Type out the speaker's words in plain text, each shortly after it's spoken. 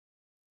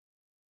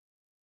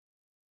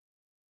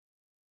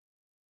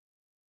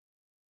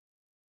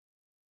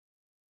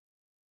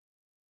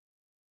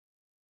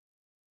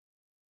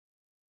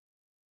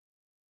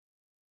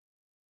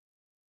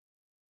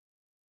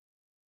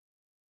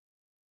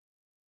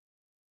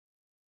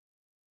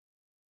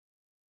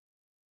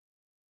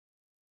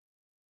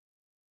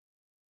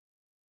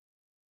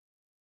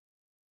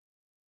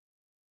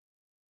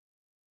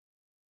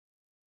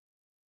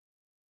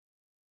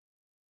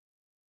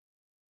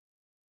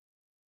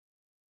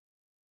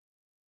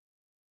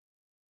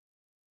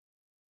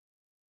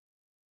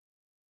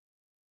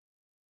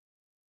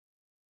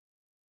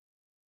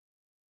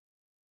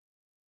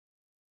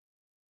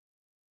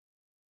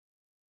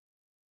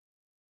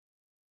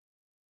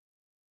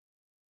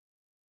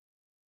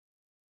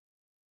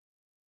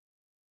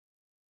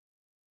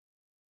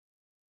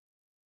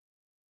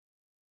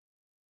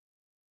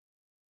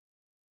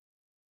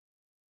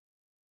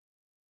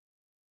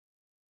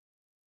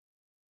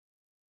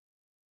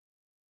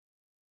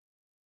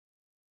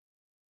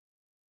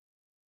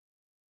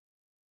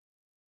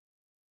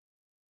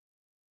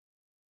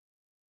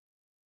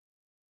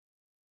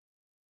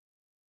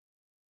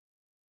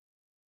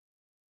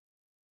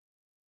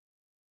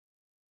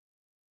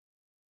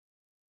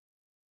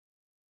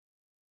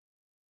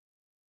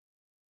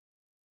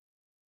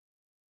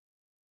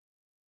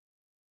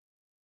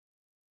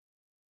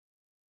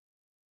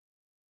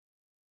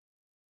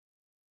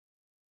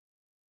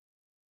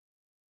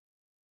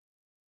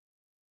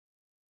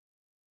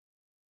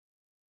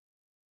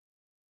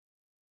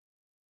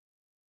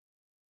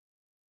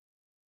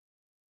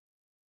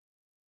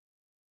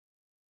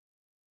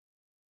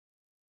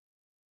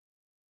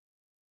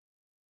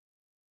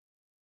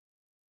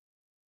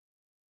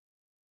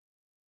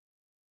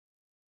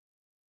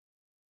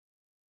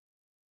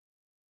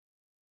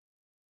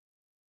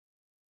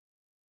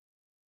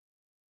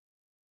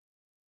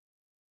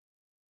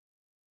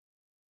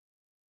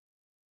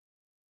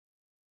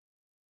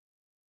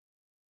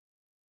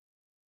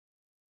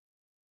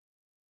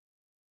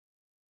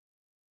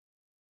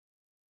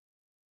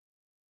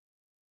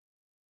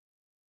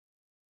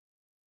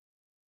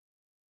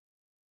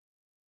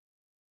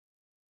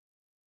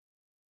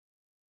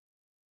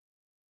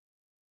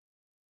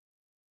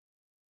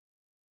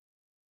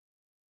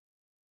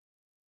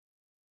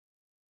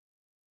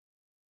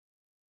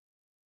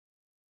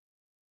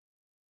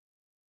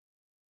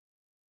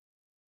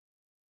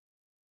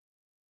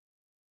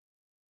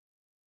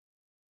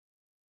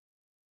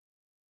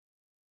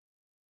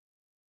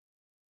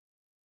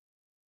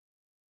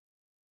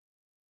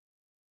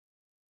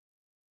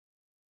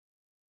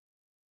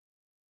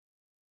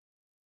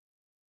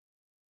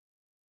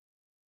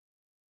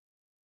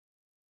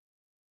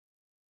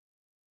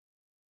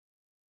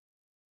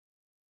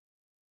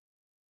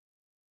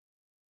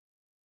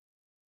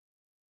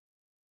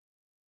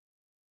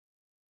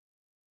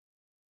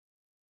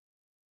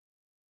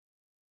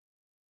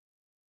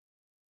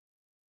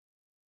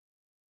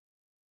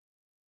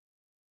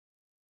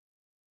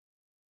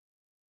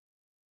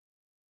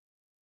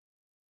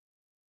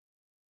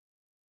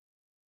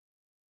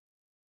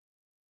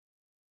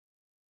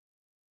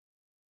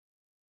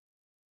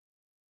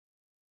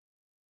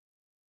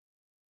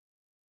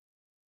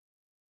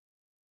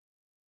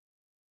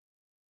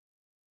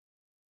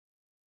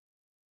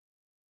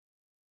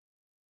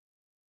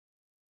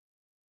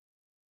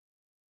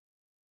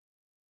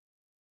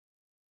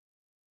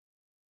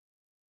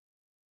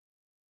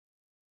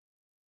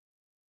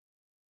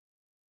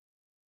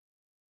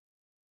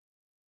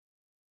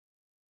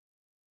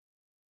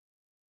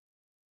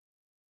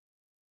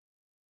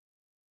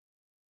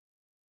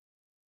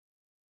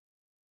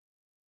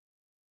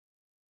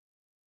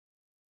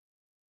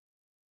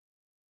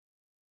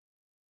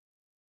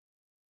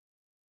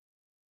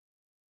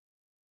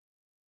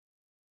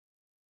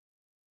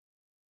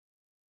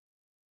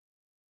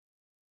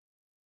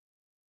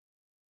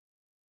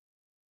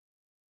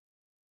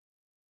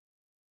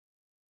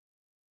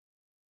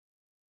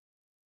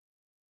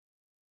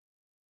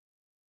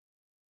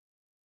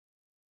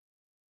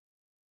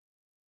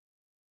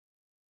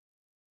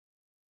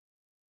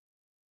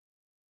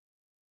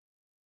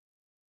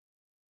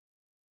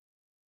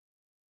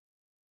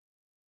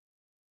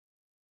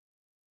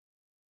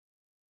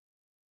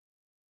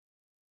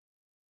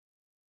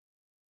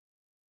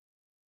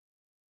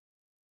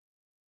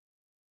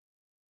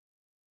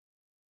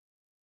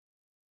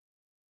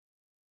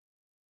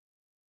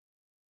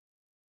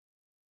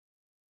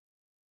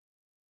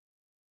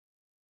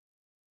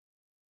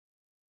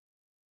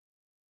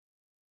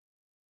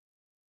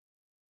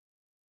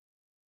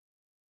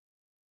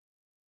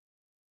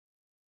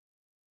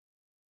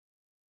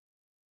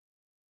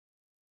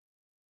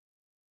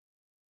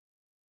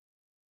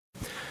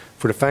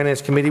For the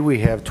Finance Committee,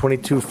 we have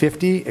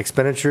 2250,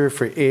 expenditure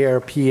for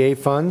ARPA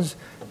funds,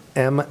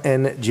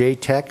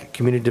 MNJ Tech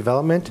Community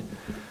Development.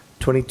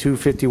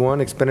 2251,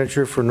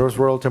 expenditure for North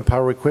Royalton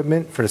Power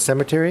Equipment for the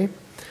cemetery.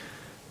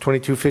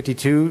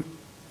 2252,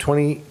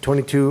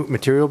 2022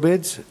 material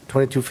bids.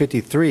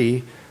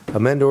 2253,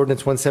 amend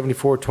ordinance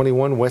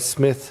 17421, West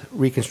Smith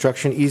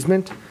reconstruction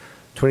easement.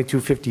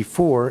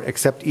 2254,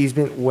 accept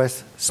easement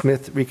West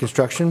Smith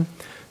reconstruction.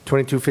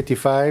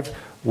 2255,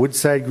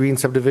 Woodside Green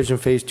Subdivision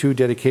Phase 2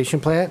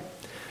 dedication plat.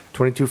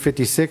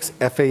 2256,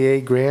 FAA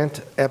grant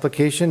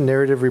application,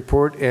 narrative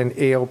report and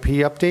ALP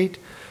update.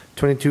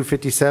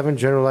 2257,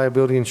 general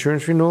liability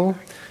insurance renewal.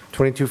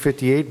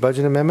 2258,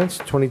 budget amendments.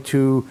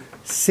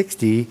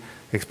 2260,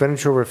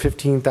 expenditure over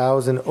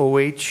 15,000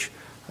 OH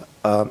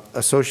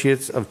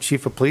associates of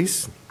chief of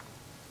police.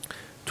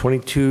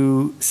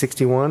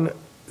 2261,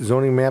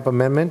 zoning map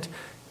amendment.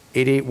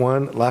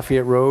 881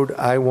 Lafayette Road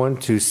I-1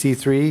 to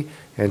C3,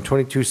 and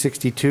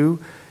 2262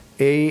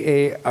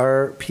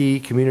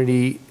 AARP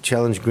Community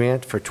Challenge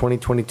Grant for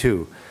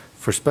 2022.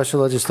 For special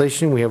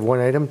legislation, we have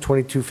one item,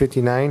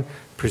 2259,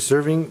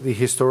 preserving the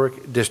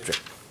historic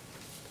district.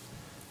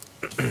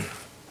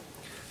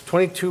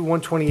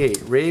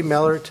 22128, Ray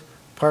Mallert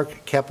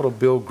Park Capital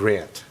Bill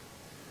Grant.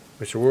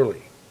 Mr.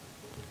 Worley.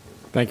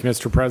 Thank you,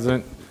 Mr.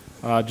 President.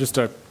 Just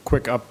a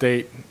quick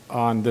update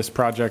on this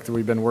project that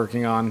we've been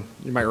working on.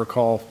 You might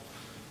recall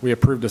we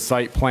approved a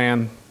site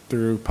plan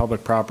through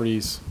Public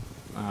Properties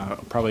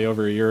probably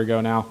over a year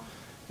ago now,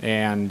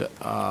 and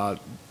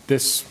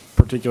this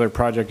particular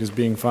project is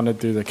being funded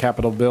through the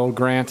Capital Bill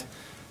Grant,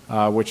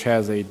 which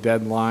has a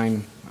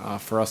deadline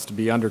for us to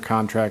be under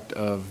contract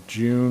of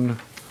June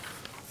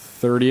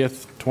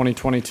 30th,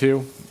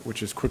 2022,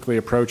 which is quickly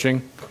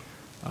approaching.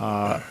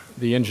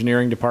 The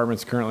engineering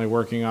department is currently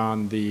working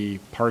on the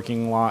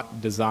parking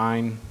lot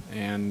design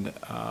and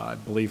I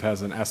believe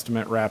has an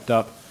estimate wrapped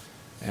up.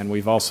 And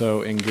we've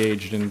also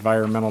engaged an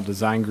environmental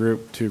design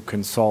group to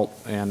consult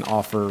and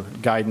offer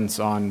guidance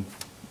on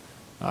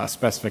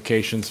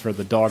specifications for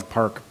the dog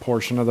park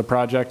portion of the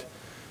project.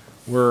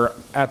 We're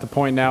at the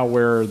point now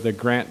where the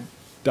grant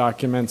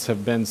documents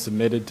have been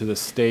submitted to the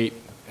state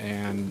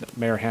and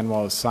Mayor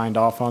Hanwell has signed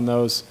off on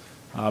those,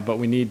 but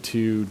we need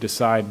to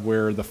decide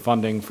where the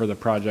funding for the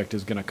project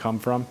is going to come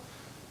from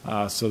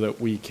so that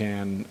we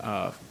can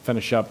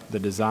finish up the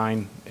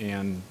design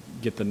and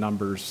get the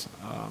numbers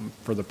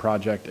for the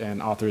project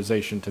and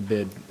authorization to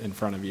bid in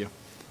front of you.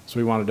 So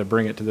we wanted to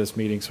bring it to this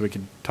meeting so we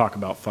could talk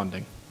about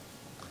funding.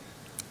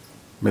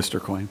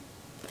 Mr. Coyne,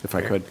 if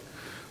I could.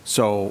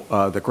 So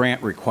the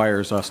grant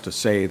requires us to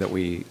say that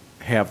we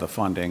have the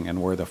funding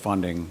and where the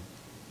funding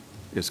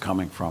is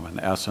coming from in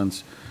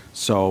essence.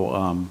 So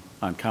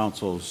on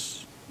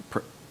council's,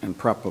 in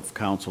prep of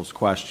council's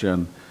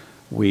question,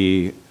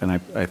 and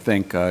I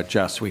think,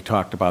 Jess, we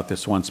talked about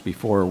this once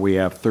before, we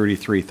have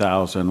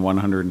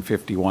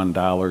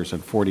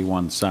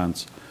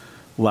 $33,151.41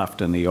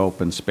 left in the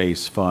open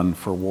space fund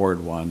for Ward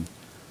 1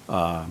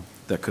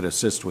 that could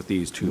assist with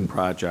these two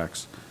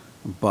projects.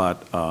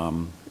 But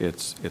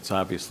it's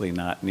obviously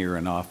not near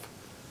enough.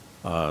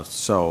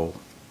 So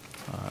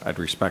I'd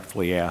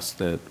respectfully ask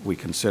that we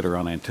consider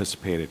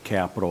unanticipated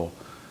capital.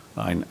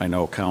 I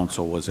know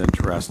council was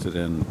interested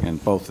in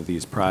both of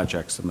these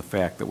projects, and the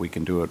fact that we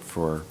can do it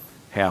for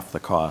half the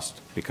cost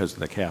because of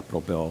the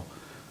capital bill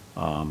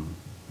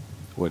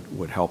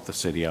would help the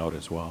city out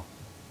as well.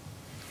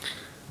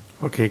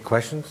 Okay,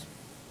 questions?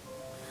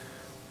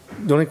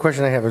 The only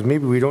question I have is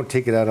maybe we don't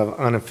take it out of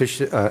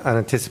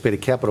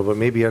unanticipated capital, but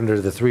maybe under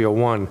the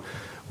 301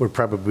 would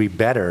probably be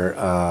better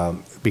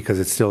because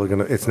it's still going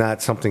to, it's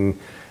not something,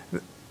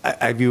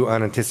 I view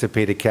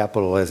unanticipated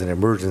capital as an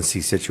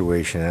emergency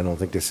situation. I don't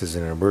think this is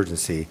an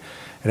emergency.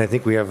 And I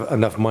think we have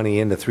enough money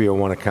in the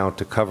 301 account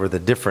to cover the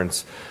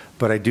difference.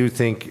 But I do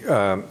think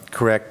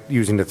correct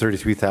using the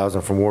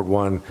 33,000 from Ward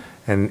 1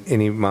 and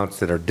any amounts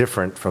that are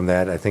different from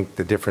that. I think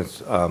the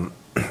difference of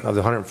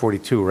the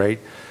 142, right?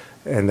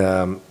 And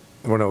well,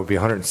 no, it would be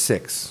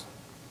 106.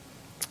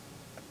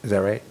 Is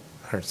that right?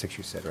 106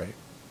 you said, right?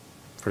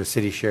 For the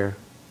city share?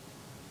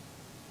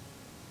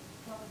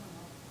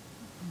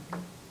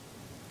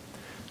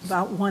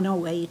 About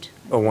 108.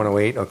 Oh,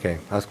 108, okay,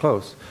 that's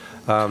close.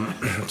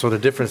 So the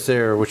difference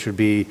there, which would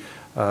be,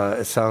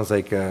 it sounds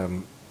like,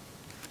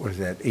 what is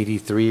that,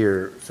 83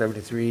 or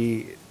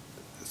 73,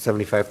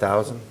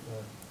 75,000?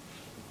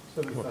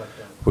 75,000.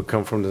 Would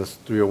come from the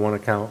 301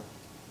 account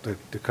to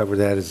cover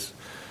that. Does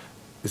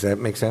that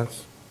make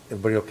sense?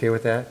 Everybody okay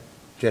with that?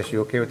 Jess,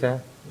 you okay with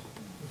that?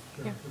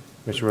 Yeah.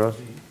 Mr.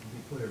 Rose?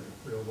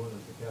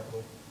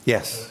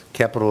 Yes,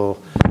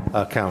 capital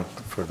account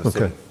for the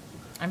city.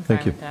 I'm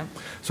fine with that.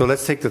 So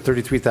let's take the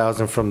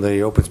 33,000 from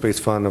the open space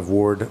fund of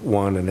Ward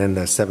 1 and then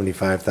the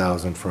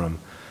 75,000 from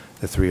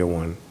the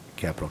 301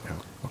 capital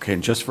account. Okay,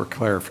 and just for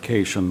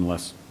clarification,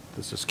 unless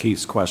this is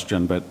Keith's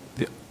question, but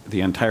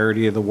the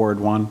entirety of the Ward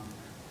 1,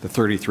 the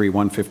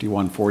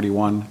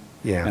 33,151.41,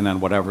 yeah, and then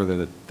whatever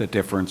the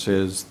difference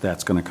is,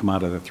 that's going to come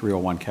out of the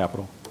 301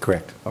 capital?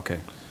 Correct. Okay.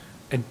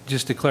 And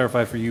just to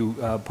clarify for you,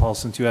 Paul,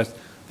 since you asked,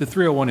 The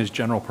 301 is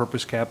general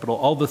purpose capital.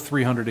 All the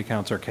 300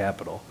 accounts are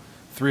capital.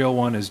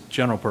 301 is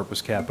general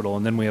purpose capital,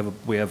 and then we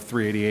have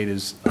 388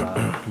 is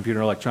computer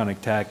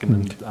electronic tech, and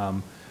then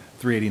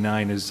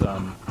 389 is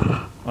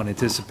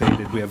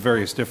unanticipated. We have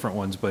various different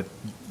ones, but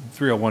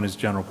 301 is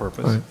general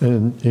purpose. Right.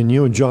 And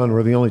you and John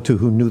were the only two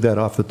who knew that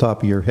off the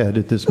top of your head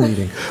at this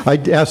meeting. I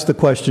asked the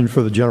question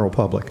for the general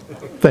public.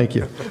 Thank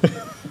you.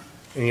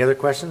 Any other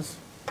questions?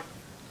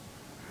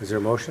 Is there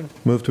a motion?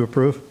 Move to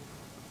approve?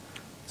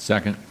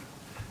 Second.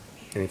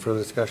 Any further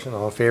discussion?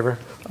 All in favor?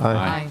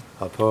 Aye.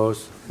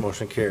 Opposed?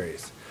 Motion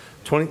carries.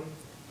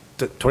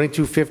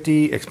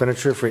 2250,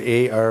 expenditure for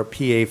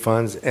ARPA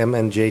funds,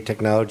 M&J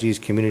Technologies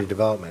Community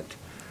Development.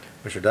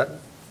 Mr. Dutton?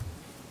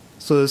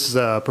 So this is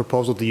a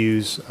proposal to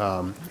use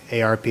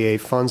ARPA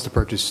funds to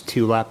purchase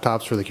 2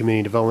 laptops for the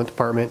Community Development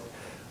Department.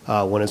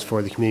 One is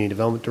for the Community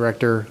Development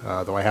Director,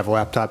 though I have a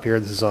laptop here.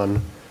 This is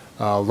on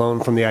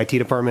loan from the IT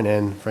department,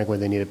 and frankly,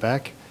 they need it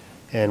back.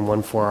 And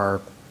one for our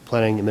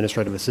planning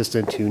administrative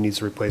assistant who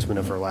needs a replacement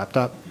of her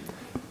laptop.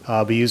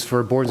 Be used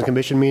for boards and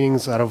commission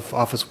meetings, out of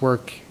office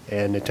work,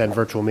 and attend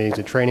virtual meetings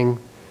and training.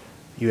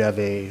 You have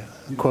a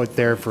quote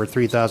there for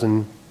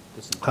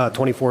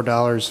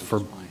 $3,024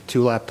 for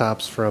 2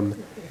 laptops from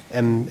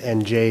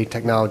M&J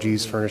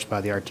Technologies furnished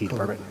by the RT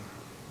department.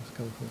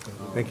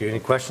 Thank you. Any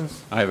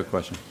questions? I have a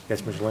question.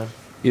 Yes, Mr. Lamb?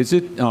 Is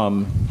it,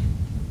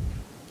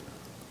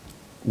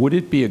 would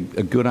it be a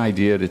good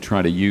idea to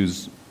try to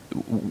use,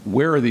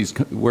 where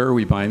are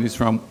we buying these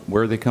from?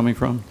 Where are they coming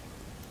from?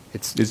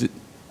 Is it,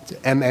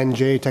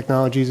 M&J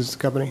Technologies is the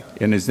company.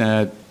 and is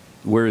that,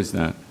 where is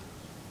that?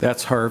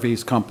 That's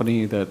Harvey's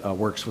company that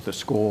works with the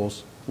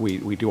schools.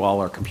 We do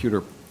all our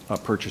computer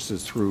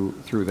purchases through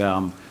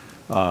them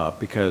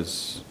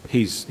because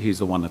he's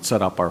the one that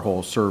set up our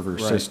whole server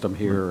system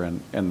here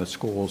and the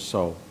schools,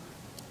 so.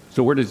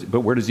 So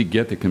where does he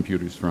get the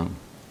computers from?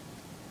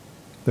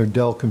 They're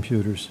Dell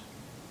computers,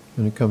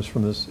 and it comes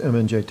from this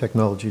M&J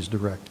Technologies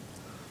Direct.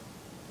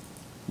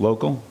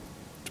 Local?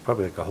 It's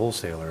probably like a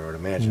wholesaler, I would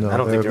imagine. No, I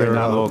don't think they're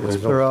not local.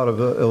 local. They're out of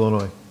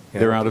Illinois.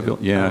 They're out of, I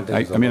yeah. don't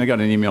think I mean, I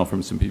got an email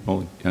from some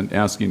people and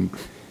asking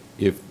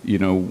if, you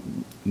know,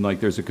 like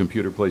there's a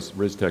computer place,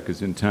 RISTech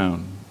is in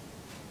town.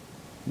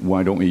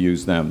 Why don't we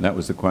use them? That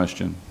was the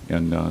question.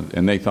 And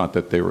they thought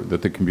that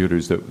the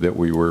computers that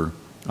we were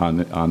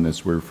on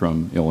this were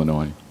from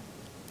Illinois.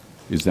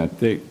 Is that?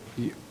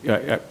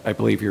 I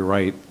believe you're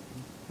right.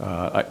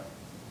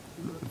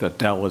 That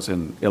Dell is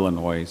in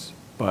Illinois,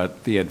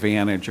 but the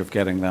advantage of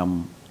getting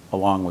them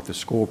along with the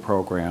school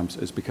programs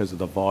is because of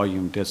the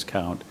volume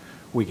discount,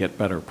 we get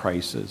better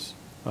prices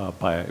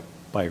by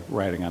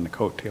riding on the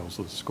coattails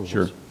of the schools.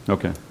 Sure.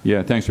 Okay.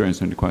 Yeah, thanks for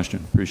answering the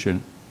question. Appreciate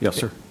it. Yes,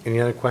 sir. Any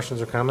other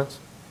questions or comments?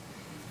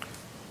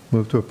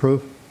 Move to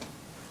approve?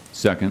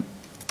 Second.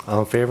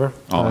 All in favor?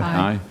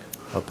 Aye.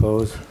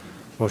 Opposed?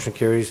 Motion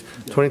carries.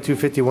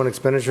 2251,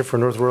 expenditure for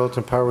North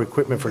Royalton Power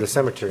Equipment for the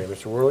cemetery.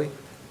 Mr. Worley?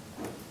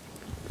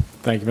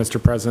 Thank you,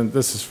 Mr. President.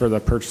 This is for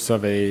the purchase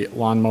of a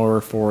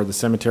lawnmower for the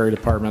cemetery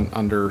department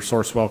under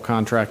Sourcewell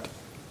contract,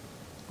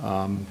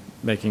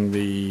 making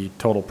the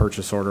total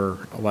purchase order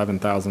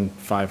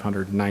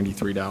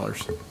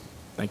 $11,593.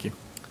 Thank you.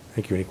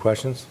 Thank you. Any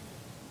questions?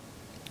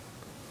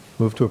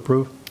 Move to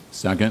approve?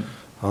 Second.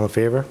 All in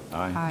favor?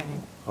 Aye.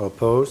 All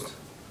opposed?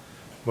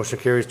 Motion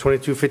carries.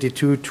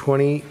 2252,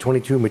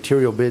 2022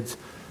 material bids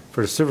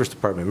for the service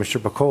department.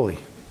 Mr. Pacoli?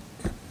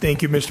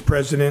 Thank you, Mr.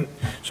 President.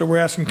 So we're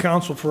asking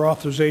council for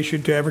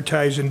authorization to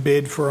advertise and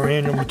bid for our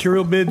annual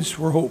material bids.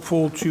 We're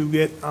hopeful to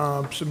get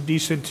some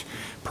decent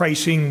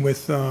pricing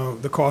with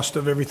the cost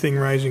of everything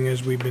rising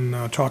as we've been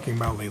talking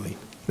about lately.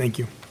 Thank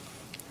you.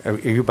 Are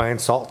you buying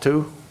salt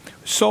too?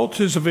 Salt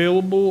is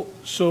available,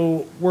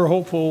 so we're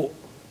hopeful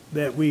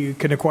that we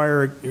can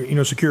acquire,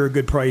 secure a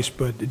good price,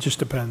 but it just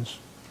depends.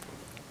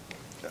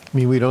 I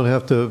mean, we don't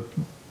have to,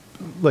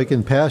 like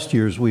in past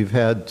years, we've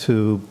had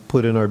to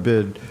put in our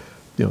bid,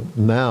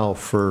 now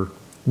for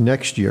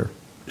next year.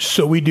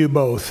 So we do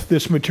both.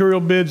 This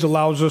material bids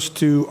allows us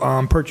to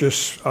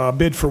purchase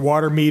bid for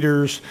water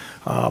meters,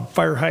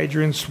 fire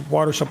hydrants,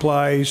 water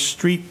supplies,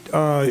 street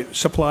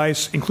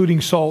supplies,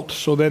 including salt.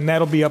 So then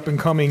that'll be up and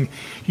coming.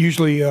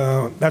 Usually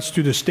that's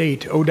through the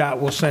state. ODOT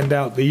will send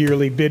out the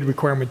yearly bid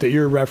requirement that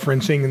you're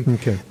referencing. And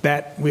Okay.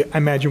 that, I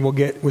imagine, we'll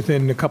get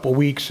within a couple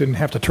weeks and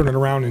have to turn it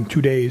around in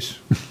 2 days.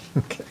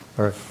 Okay.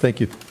 All right.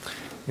 Thank you.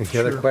 Any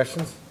other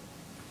questions?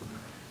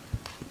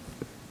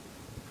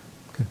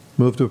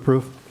 Move to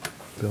approve?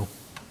 Bill?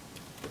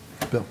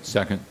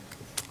 Second.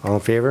 All in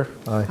favor?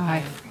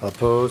 Aye.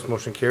 Opposed?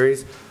 Motion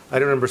carries.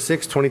 Item number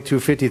 6,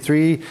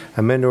 2253,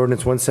 amend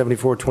ordinance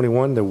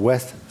 17421, the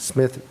West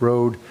Smith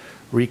Road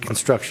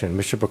reconstruction.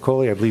 Mr.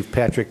 Pacoli, I believe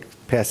Patrick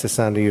passed this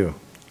on to you.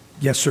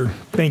 Yes, sir.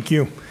 Thank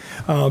you.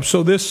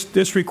 So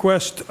this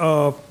requests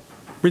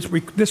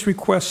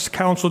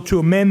council to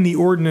amend the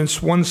ordinance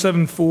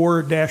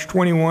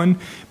 174-21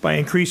 by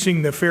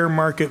increasing the fair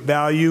market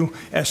value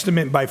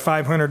estimate by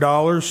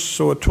 $500.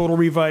 So a total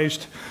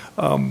revised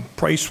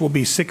price will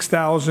be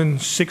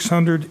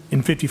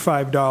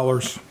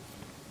 $6,655.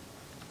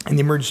 And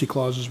the emergency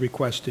clause is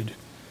requested.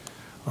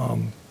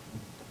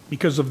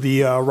 Because of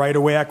the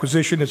right-of-way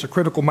acquisition, it's a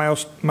critical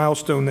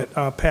milestone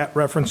that Pat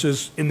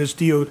references in this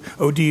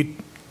ODOT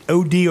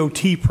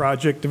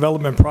project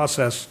development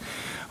process.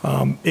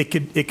 It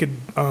could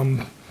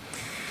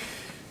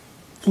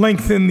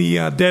lengthen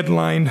the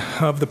deadline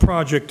of the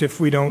project if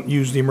we don't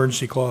use the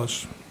emergency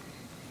clause.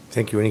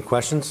 Thank you. Any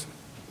questions?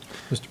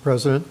 Mr.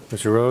 President,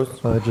 Mr. Rose?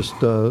 just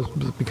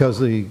because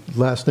the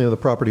last name of the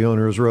property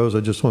owner is Rose, I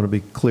just want to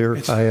be clear.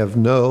 I have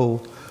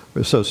no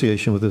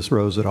association with this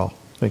Rose at all.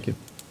 Thank you.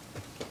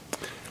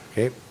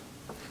 Okay.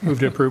 Move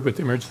to approve with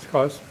the emergency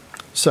clause.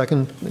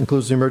 Second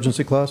includes the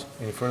emergency clause?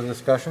 Any further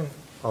discussion?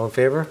 All in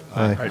favor?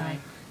 Aye.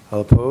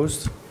 All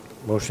opposed?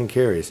 Motion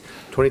carries.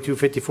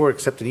 2254,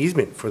 accepted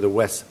easement for the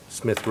West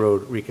Smith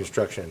Road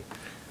reconstruction.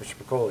 Mr.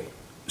 Pacoli.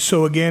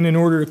 So again, in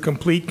order to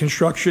complete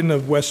construction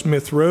of West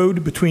Smith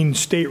Road between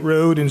State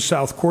Road and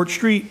South Court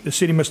Street, the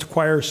city must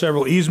acquire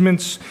several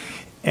easements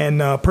and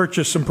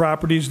purchase some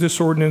properties. This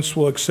ordinance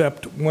will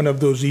accept one of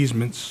those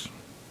easements.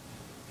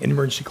 An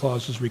emergency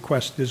clause is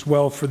requested as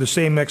well for the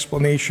same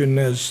explanation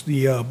as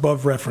the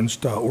above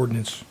referenced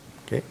ordinance.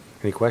 Okay.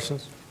 Any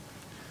questions?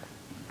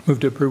 Move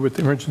to approve with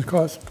the emergency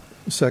clause.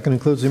 Second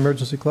includes the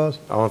emergency clause?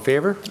 All in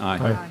favor?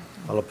 Aye.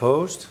 All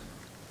opposed?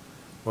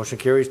 Motion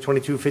carries.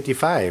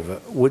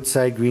 2255,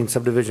 Woodside Green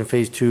Subdivision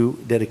Phase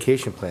 2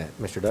 dedication plan.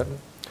 Mr. Dutton?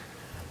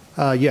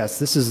 Yes,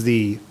 this is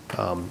the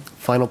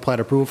final plat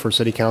approval for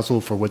City Council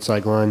for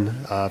Woodside Glen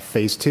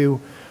Phase 2.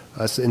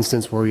 It's an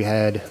instance where we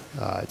had,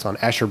 it's on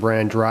Asher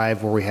Brand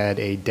Drive, where we had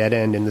a dead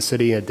end in the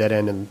city, a dead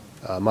end in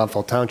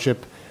Montville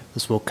Township.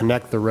 This will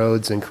connect the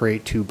roads and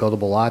create 2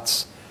 buildable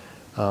lots.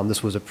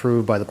 This was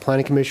approved by the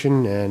Planning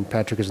Commission, and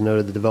Patrick has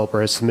noted the developer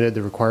has submitted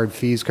the required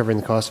fees covering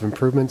the cost of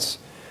improvements,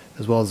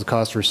 as well as the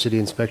cost for city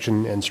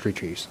inspection and street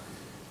trees.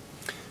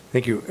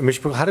 Thank you.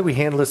 Mr. Pacoli, how do we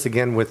handle this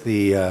again with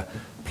the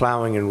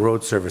plowing and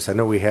road service? I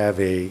know we have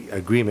a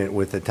agreement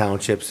with the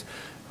townships.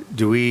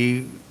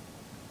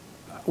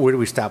 Where do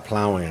we stop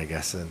plowing, I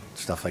guess, and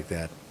stuff like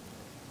that?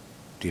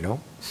 Do you know?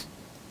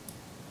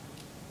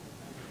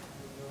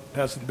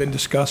 Hasn't been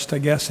discussed, I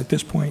guess, at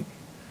this point.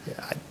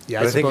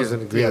 Yeah, I think there's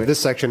an agreement. this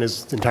section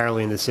is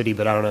entirely in the city,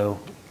 but I don't know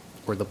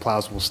where the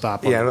plows will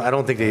stop. Yeah, I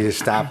don't think they just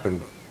stop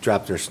and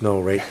drop their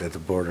snow right at the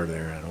border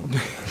there. I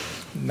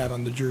don't. Not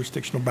on the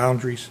jurisdictional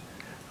boundaries.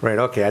 Right,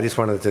 okay, I just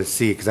wanted to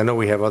see, because I know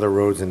we have other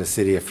roads in the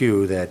city, a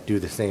few that do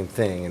the same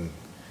thing, and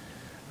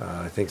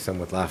I think some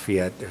with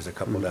Lafayette, there's a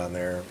couple down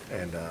there,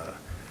 and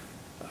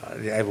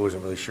I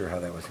wasn't really sure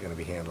how that was going to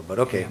be handled, but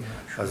okay,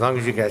 as long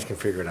as you guys can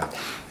figure it out.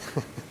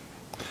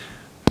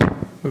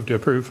 Move to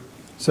approve.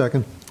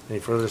 Second. Any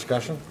further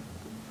discussion?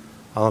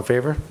 All in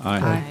favor?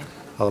 Aye.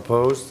 All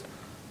opposed?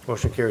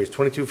 Motion carries.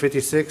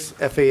 2256,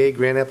 FAA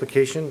grant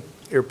application,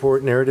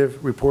 airport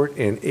narrative report,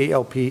 and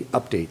ALP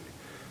update.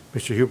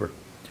 Mr. Huber.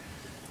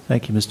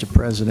 Thank you, Mr.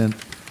 President.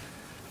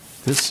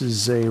 This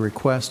is a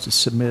request to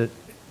submit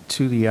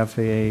to the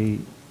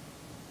FAA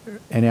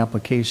an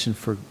application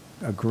for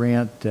a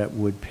grant that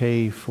would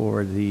pay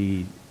for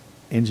the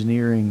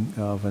engineering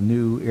of a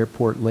new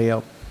airport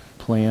layout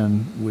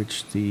plan,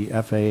 which the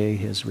FAA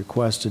has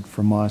requested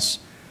from us.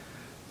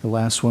 The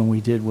last one we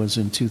did was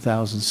in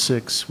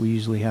 2006. We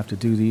usually have to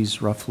do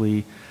these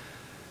roughly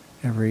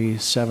every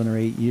 7 or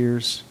 8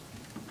 years.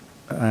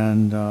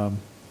 And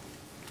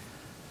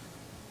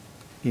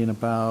in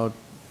about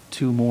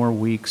 2 more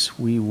weeks,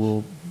 we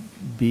will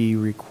be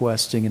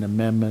requesting an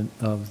amendment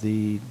of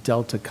the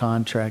Delta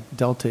contract.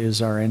 Delta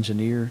is our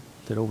engineer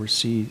that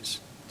oversees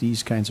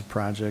these kinds of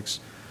projects.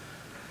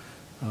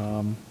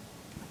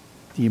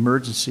 The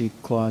emergency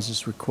clause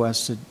is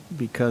requested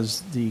because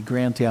the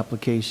grant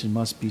application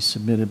must be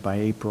submitted by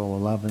April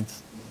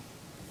 11th.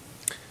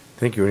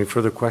 Thank you. Any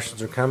further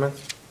questions or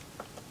comments?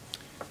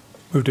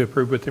 Move to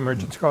approve with the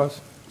emergency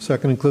clause.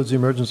 Second includes the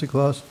emergency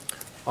clause?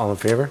 All in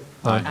favor?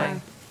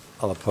 Aye.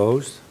 All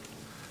opposed?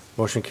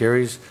 Motion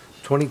carries.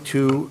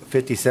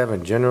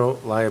 2257, general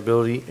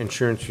liability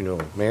insurance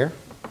renewal. Mayor?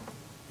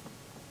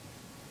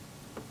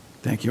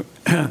 Thank you.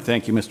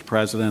 Thank you, Mr.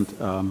 President.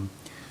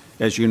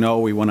 As you know,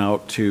 we went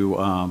out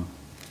to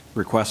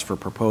request for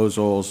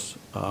proposals.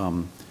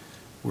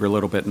 We're a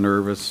little bit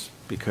nervous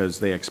because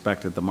they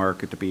expected the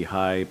market to be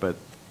high, but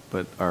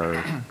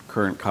our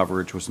current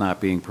coverage was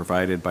not being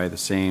provided by the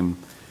same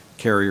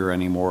carrier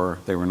anymore.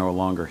 They were no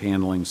longer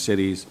handling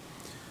cities.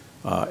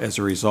 As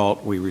a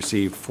result, we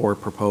received 4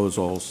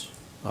 proposals,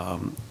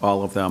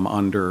 all of them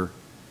under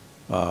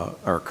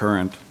our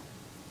current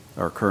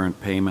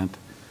payment.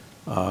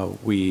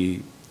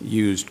 We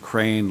used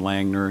Crane,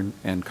 Langner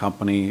and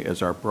Company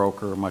as our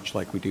broker, much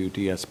like we do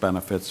DS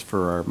Benefits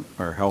for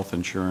our health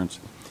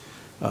insurance.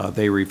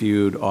 They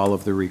reviewed all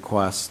of the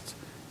requests,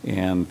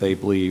 and they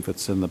believe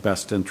it's in the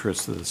best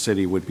interest that the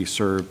city would be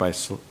served by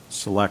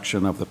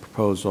selection of the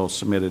proposal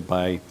submitted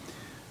by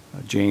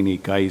Janie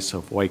Geis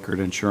of Weichert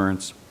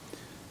Insurance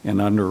and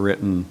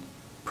underwritten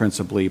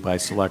principally by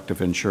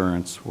Selective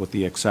Insurance, with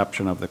the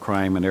exception of the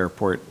crime and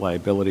airport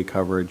liability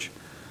coverage,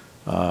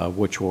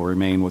 which will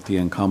remain with the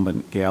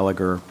incumbent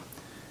Gallagher,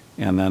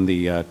 and then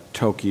the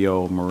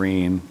Tokyo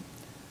Marine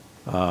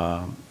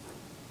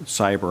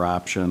cyber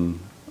option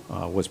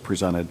was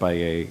presented by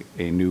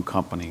a new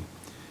company.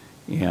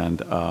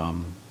 And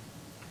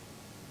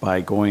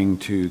by going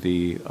to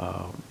the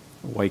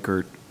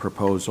Weichert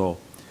proposal,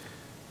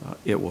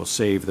 it will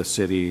save the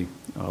city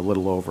a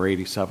little over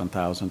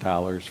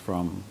 $87,000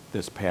 from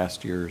this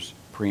past year's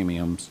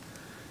premiums.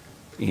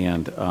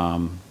 And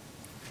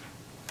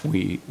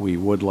we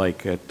would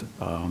like it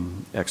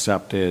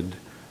accepted,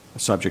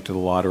 subject to the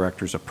law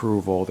director's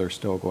approval. They're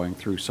still going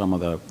through some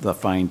of the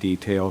fine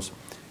details.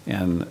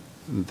 And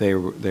they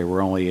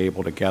were only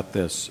able to get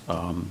this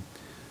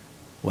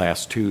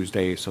last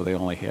Tuesday, so they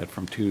only had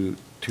from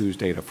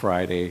Tuesday to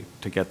Friday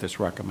to get this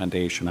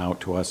recommendation out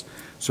to us.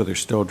 So they're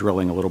still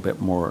drilling a little bit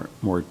more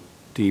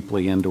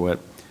deeply into it,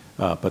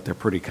 but they're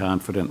pretty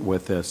confident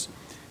with this.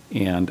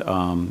 And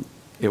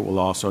it will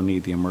also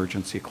need the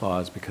emergency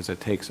clause because it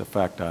takes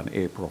effect on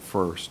April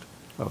 1st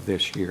of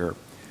this year.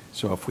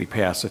 So if we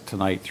pass it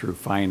tonight through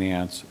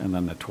finance and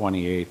then the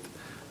 28th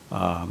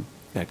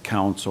at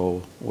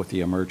council with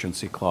the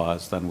emergency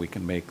clause, then we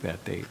can make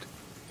that date.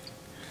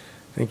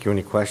 Thank you.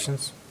 Any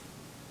questions?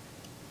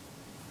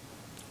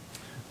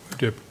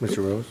 Mr.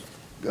 Rose?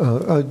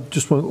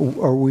 Just one,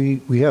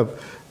 we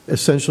have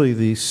essentially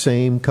the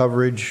same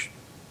coverage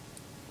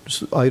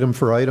item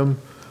for item?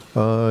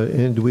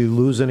 And do we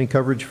lose any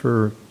coverage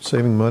for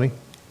saving money?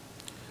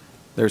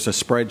 There's a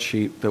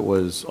spreadsheet that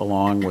was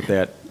along with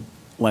that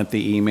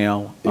lengthy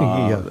email.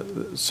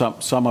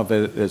 Some of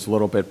it is a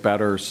little bit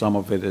better, some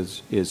of it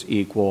is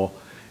equal,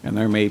 and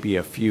there may be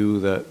a few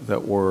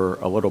that were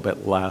a little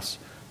bit less,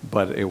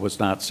 but it was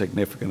not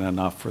significant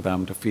enough for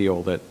them to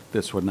feel that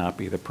this would not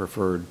be the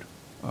preferred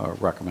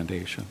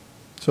recommendation.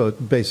 So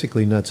it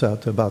basically nets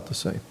out to about the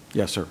same?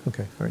 Yes, sir.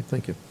 Okay, all right,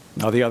 thank you.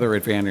 Now, the other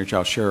advantage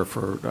I'll share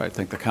for, I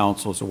think the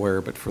council is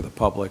aware, but for the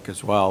public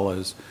as well,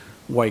 is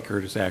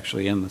Weichert is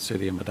actually in the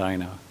city of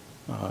Medina,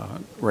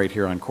 right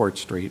here on Court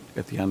Street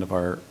at the end of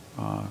our,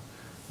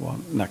 well,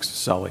 next to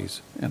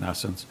Sully's, in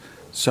essence.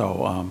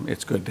 So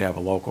it's good to have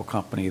a local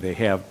company. They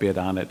have bid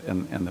on it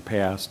in the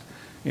past,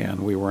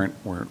 and we weren't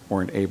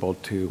able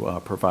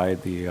to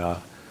provide the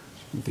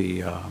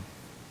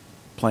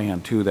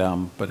plan to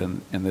them, but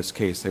in this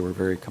case, they were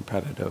very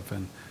competitive,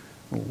 and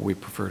we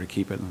prefer to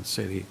keep it in the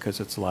city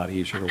because it's a lot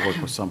easier to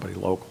work with somebody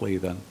locally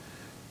than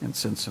in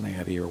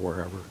Cincinnati or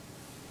wherever.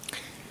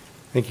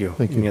 Thank you.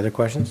 Thank you. Any other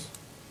questions?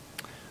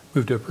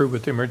 Move to approve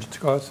with the emergency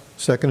clause.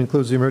 Second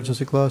includes the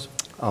emergency clause?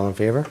 All in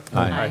favor?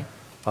 Aye.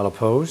 All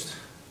opposed?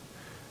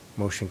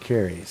 Motion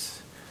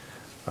carries.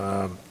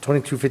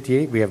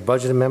 2258, we have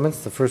budget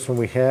amendments. The first one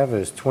we have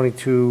is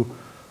 22-8,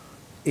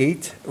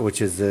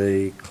 which is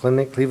the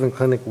Cleveland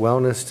Clinic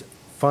Wellness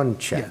Fund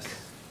check.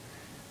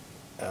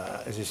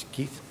 Yes. Is this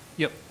Keith?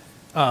 Yep.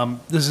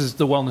 This is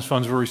the wellness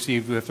funds we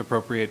received. We have to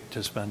appropriate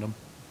to spend them.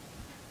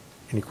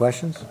 Any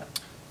questions?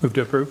 Move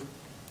to approve.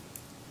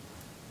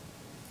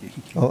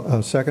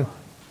 Second?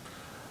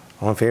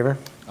 All in favor?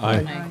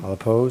 Aye. All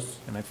opposed?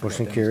 And I forgot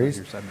Motion Dennis carries.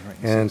 on here, so I've been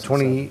writing And 6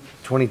 and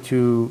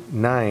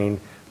 22-9,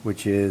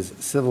 which is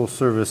civil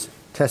service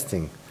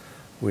testing.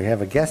 We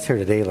have a guest here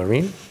today,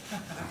 Lorene.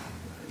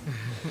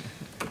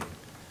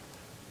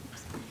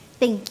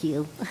 Thank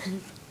you.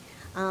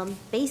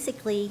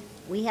 Basically,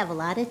 we have a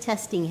lot of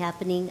testing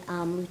happening.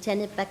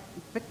 Lieutenant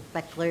Rick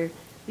Beckler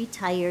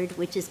retired,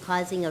 which is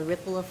causing a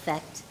ripple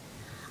effect.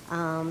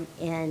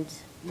 And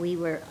we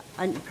were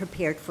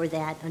unprepared for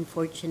that,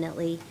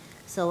 unfortunately.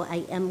 So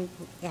I am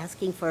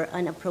asking for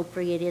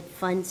unappropriated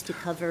funds to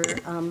cover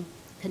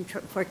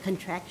for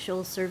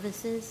contractual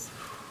services.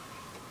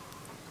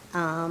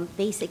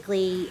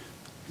 Basically,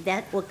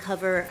 that will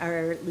cover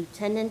our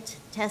lieutenant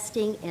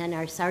testing and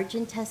our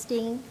sergeant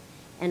testing,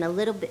 and a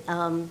little bit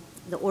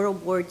the oral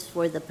boards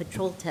for the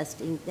patrol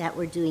testing that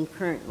we're doing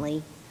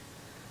currently.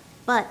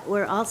 But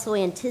we're also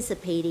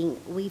anticipating,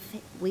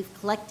 we've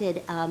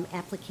collected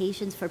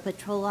applications for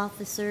patrol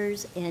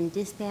officers and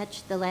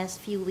dispatch the last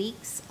few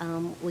weeks.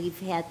 We've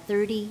had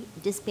 30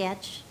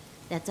 dispatch.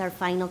 That's our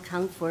final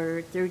count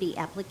for 30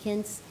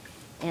 applicants.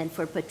 And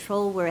for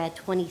patrol, we're at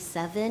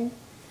 27.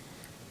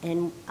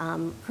 And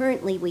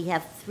currently, we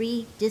have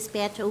 3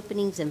 dispatch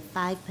openings and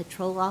 5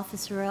 patrol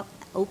officer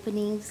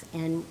openings.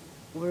 And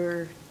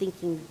we're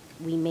thinking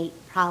we may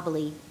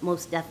probably,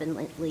 most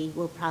definitely,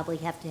 we'll probably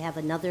have to have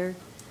another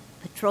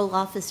patrol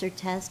officer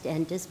test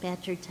and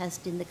dispatcher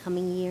test in the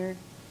coming year.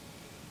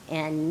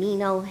 And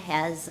Nino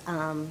has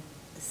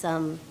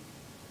some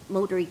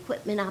motor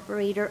equipment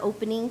operator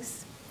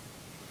openings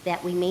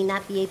that we may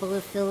not be able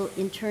to fill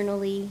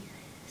internally,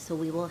 so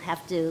we will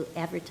have to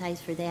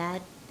advertise for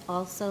that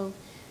also.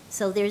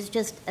 So there's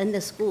just, and the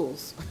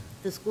schools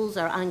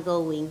are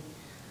ongoing.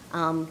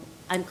 I'm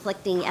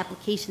collecting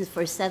applications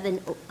for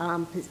 7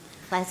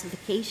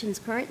 classifications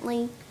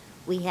currently.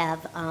 We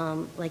have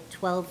like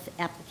 12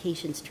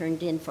 applications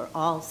turned in for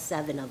all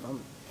 7 of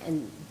them,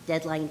 and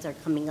deadlines are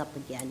coming up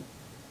again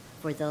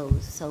for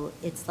those. So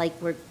it's like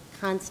we're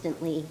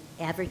constantly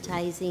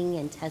advertising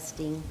and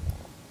testing.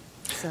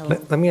 So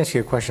Let me ask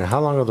you a question. How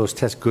long are those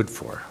tests good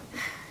for?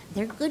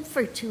 they're good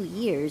for 2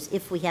 years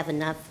if we have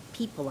enough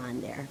people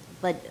on there.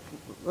 But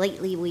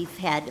lately, we've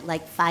had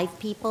like 5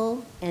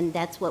 people, and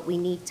that's what we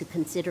need to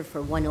consider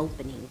for one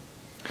opening.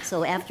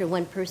 So after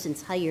one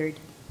person's hired,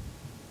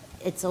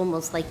 it's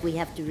almost like we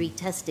have to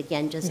retest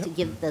again just to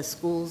give the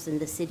schools and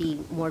the city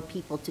more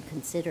people to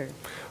consider.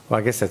 Well,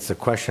 I guess that's the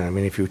question. I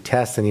mean, if you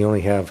test and you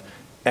only have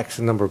X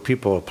number of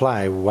people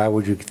apply, why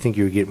would you think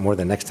you would get more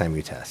the next time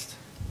you test?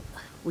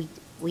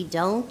 We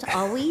don't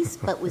always,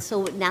 but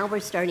so now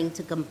we're starting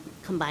to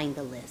combine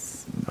the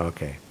lists.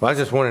 Okay. Well, I was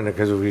just wondering,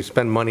 because if we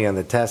spend money on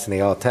the test and they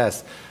all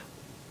test,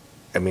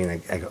 I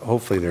mean,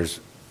 hopefully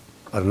there's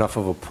enough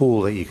of a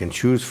pool that you can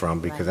choose from,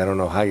 because I don't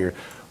know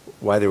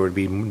why there would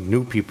be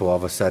new people all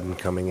of a sudden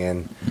coming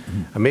in.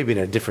 Maybe in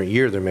a different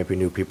year there may be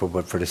new people,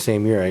 but for the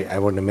same year, I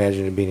wouldn't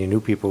imagine there being any new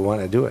people who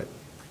want to do it.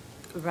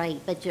 Right,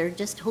 but you're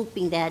just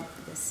hoping that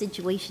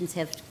situations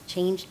have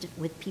changed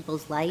with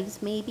people's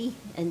lives maybe,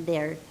 and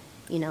they're,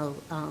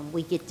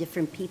 we get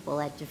different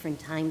people at different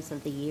times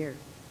of the year.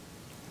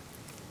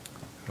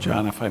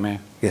 John, if I may?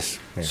 Yes.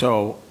 Mayor.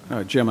 So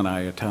Jim and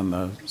I attend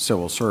the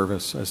civil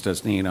service, as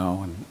does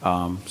Nino,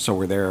 and so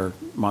we're there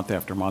month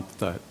after month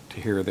to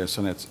hear this,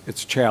 and it's a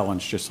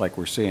challenge, just like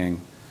we're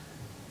seeing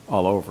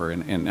all over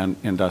in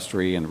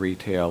industry and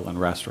retail and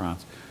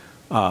restaurants.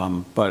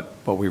 But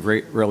we've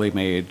really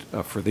made,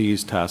 for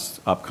these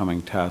tests,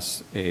 upcoming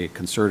tests, a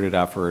concerted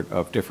effort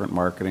of different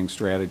marketing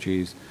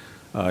strategies,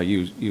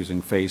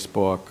 using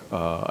Facebook.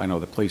 I know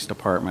the police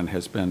department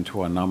has been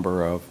to a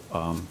number of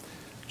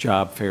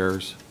job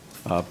fairs,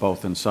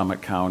 both in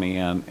Summit County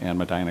and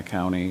Medina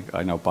County.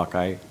 I know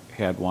Buckeye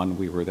had one.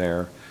 We were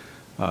there.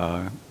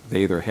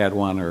 They either had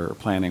one or are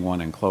planning one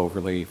in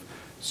Cloverleaf.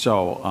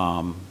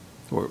 So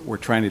we're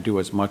trying to do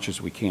as much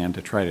as we can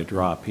to try to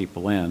draw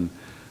people in.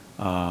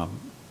 But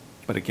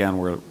again,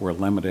 we're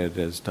limited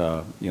as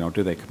to,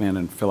 do they come in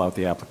and fill out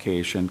the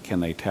application? Can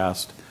they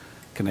test?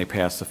 Can they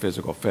pass the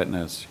physical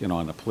fitness,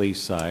 on the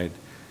police side?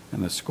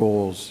 And the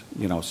schools,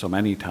 so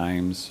many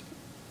times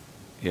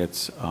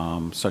it's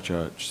such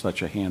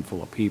a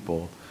handful of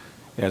people.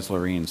 As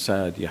Lorene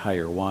said, you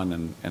hire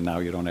one and now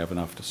you don't have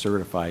enough to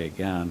certify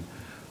again.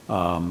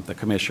 The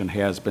commission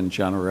has been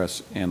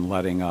generous in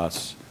letting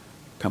us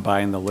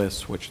combine the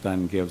lists, which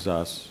then gives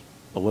us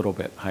a little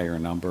bit higher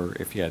number.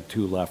 If you had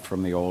 2 left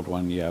from the old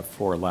one, you have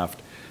 4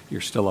 left,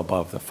 you're still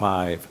above the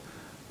 5.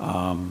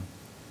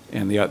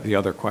 And the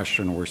other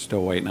question we're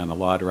still waiting on the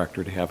law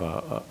director to have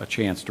a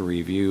chance to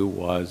review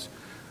was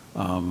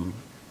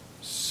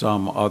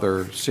some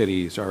other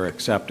cities are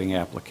accepting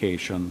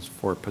applications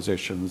for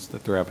positions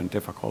that they're having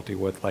difficulty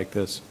with, like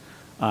this,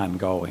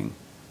 ongoing,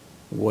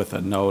 with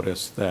a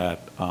notice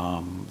that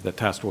the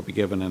test will be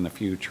given in the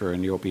future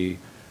and you'll be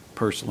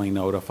personally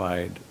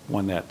notified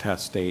when that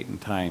test date and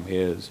time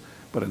is.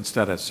 But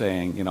instead of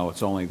saying,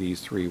 it's only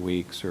these 3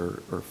 weeks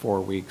or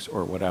 4 weeks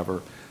or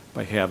whatever,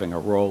 by having a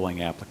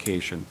rolling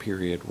application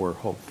period, we're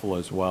hopeful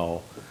as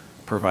well,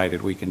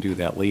 provided we can do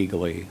that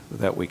legally,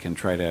 that we can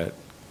try to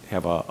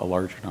have a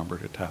larger number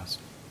to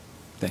test.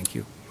 Thank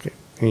you. Okay.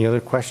 Any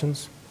other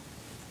questions?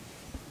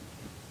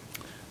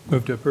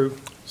 Move to approve.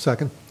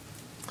 Second?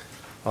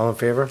 All in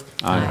favor?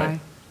 Aye.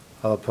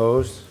 All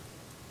opposed?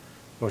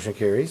 Motion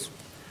carries.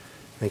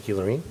 Thank you,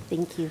 Lorene.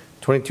 Thank you.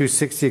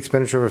 2260,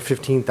 expenditure over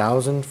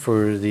 $15,000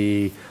 for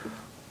the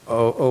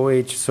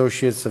OH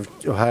Associates of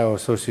Ohio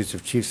Associates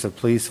of Chiefs of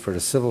Police for the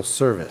civil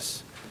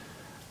service.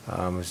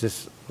 Is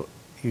this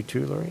you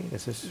too, Lorene? Who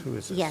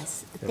is this?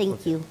 Yes,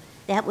 thank you.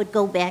 That would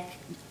go back,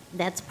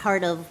 that's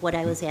part of what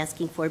I was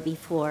asking for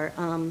before.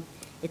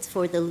 It's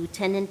for the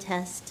lieutenant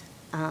test.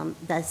 The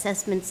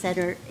assessment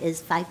center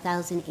is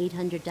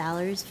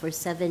 $5,800 for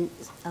 7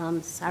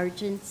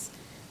 sergeants,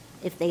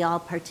 if they all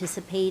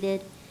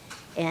participated.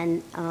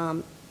 And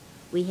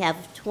we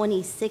have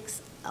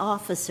 26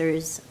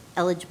 officers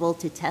eligible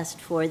to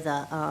test for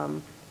the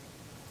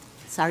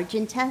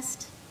sergeant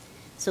test.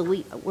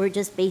 So we're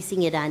just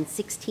basing it on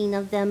 16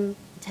 of them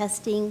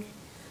testing,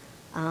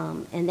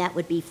 and that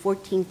would be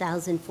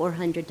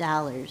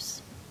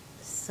 $14,400.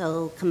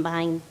 So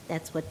combined,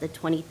 that's what the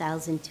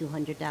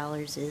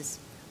 $20,200 is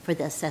for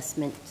the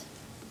assessment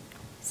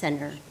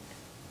center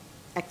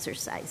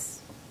exercise.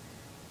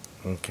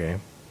 Okay.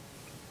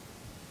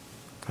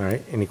 All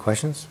right. Any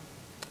questions?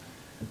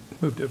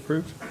 Move to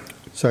approve.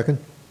 Second?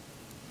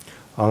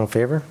 All in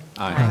favor?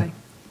 Aye.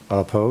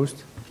 All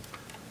opposed?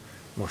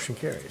 Motion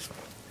carries.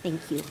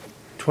 Thank you.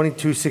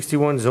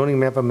 2261 zoning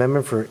map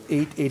amendment for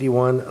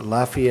 881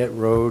 Lafayette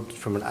Road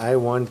from an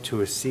I-1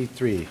 to a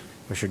C3.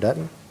 Mr.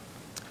 Dutton?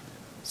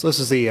 So this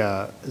is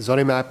the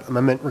zoning map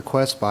amendment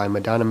request by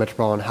Medina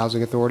Metropolitan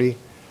Housing Authority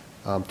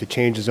to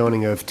change the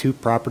zoning of 2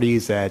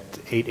 properties at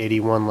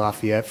 881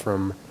 Lafayette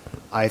from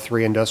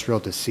I-3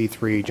 industrial to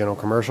C3 general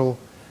commercial.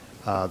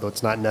 Though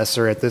it's not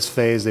necessary at this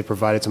phase, they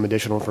provided some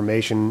additional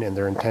information and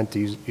their intent to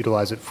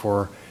utilize it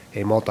for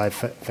a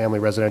multi-family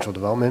residential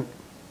development.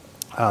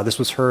 This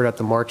was heard at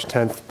the March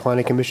 10th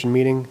Planning Commission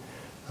meeting.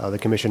 The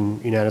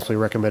commission unanimously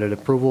recommended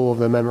approval of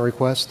the amendment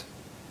request.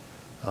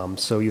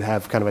 So you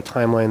have kind of a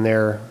timeline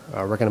there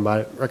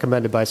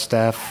recommended by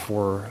staff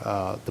for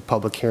the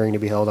public hearing to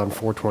be held on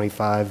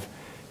 4/25,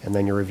 and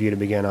then your review to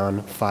begin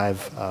on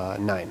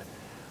 5/9.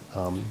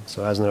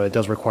 So as noted, it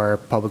does require a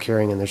public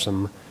hearing, and there's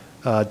some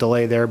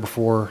delay there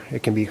before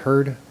it can be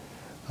heard.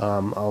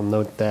 I'll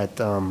note that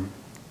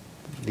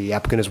the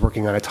applicant is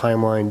working on a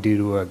timeline due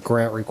to a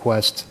grant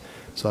request,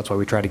 so that's why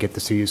we try to get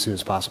this to you as soon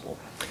as possible.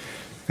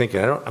 Thank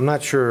you. I'm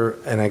not sure,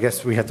 and I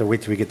guess we have to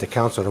wait till we get to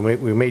council,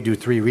 and we may do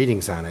 3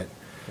 readings on it.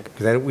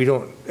 Because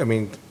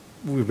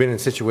we've been in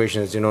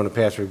situations, as you know, in the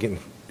past, we're getting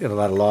in a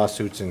lot of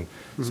lawsuits, and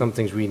some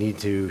things we need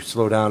to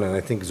slow down, and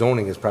I think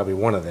zoning is probably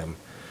one of them.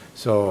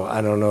 So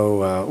I don't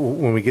know,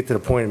 when we get to the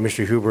point,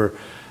 Mr. Huber,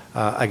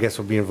 I guess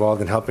will be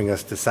involved in helping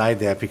us decide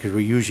that, because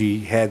we usually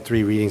had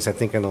 3 readings. I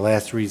think on the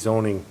last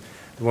rezoning,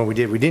 the one we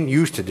didn't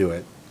used to do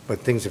it, but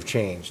things have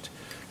changed.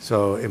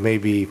 So it may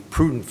be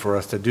prudent for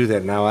us to do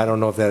that now. I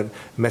don't know if that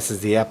messes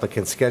the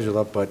applicant's schedule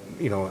up, but,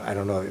 I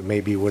don't know. It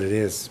may be what it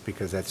is,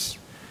 because that's,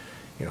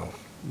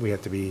 we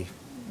have to be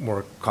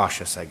more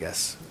cautious, I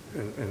guess,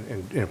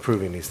 in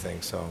approving these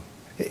things, so.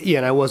 Yeah,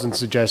 and I wasn't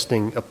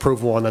suggesting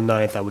approval on the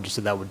 9th. I would just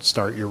say that would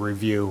start your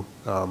review.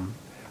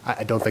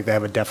 I don't think they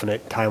have a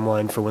definite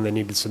timeline for when they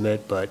need to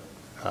submit, but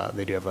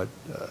they do have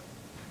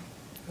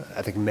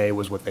I think May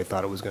was what they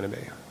thought it was going to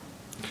be.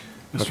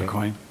 Mr.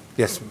 Coyne?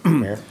 Yes,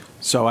 Mayor.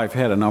 So I've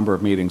had a number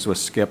of meetings with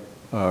Skip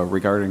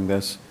regarding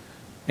this,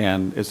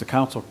 and is the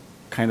council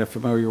kind of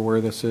familiar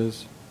where this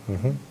is?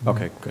 Mm-hmm.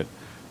 Okay, good.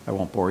 I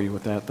won't bore you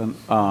with that then.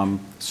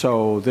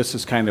 So this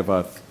is kind of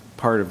a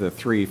part of the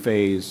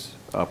 3-phase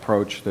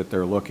approach that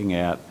they're looking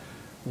at.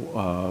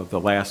 The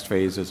last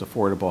phase is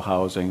affordable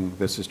housing,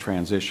 this is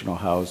transitional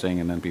housing,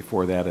 and then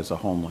before that is a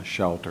homeless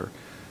shelter.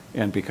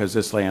 And because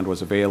this land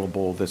was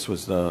available, this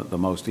was the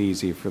most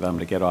easy for them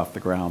to get off the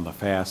ground the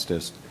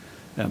fastest,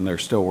 and they're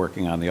still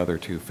working on the other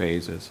 2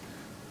 phases.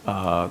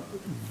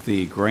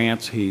 The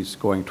grants he's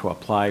going to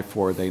apply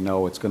for, they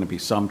know it's going to be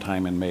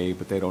sometime in May,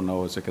 but they don't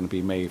know is it going to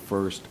be May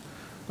 1st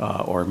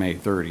or May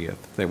 30th.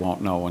 They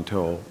won't know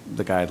until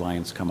the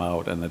guidelines come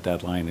out and the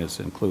deadline is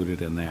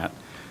included in that.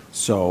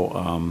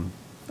 So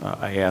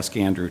I asked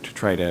Andrew to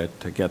try to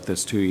get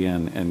this to you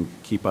and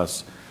keep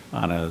us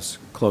on as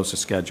close a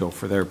schedule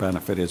for their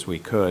benefit as we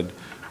could.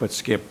 But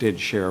Skip did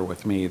share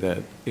with me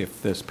that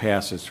if this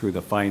passes through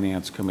the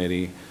Finance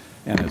Committee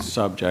and is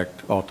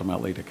subject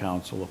ultimately to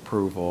council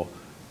approval,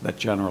 that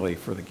generally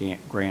for the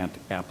grant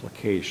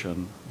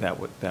application, that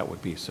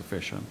would be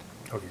sufficient.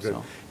 Okay, good.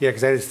 So. Yeah,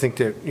 because I just think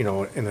that,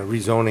 in the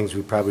rezonings,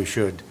 we probably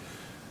should,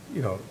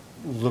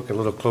 look a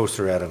little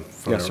closer at them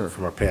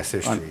from our past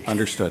history.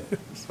 Understood.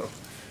 So,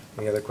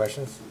 any other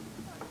questions?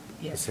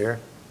 Yes. Ms. Hare?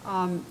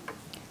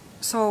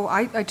 So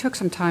I took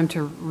some time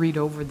to read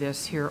over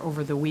this here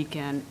over the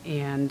weekend,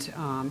 and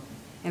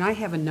I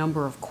have a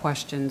number of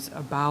questions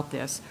about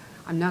this.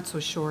 I'm not so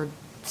sure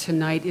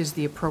tonight is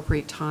the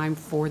appropriate time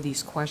for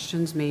these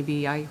questions.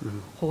 Maybe I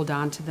hold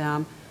on to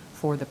them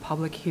for the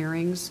public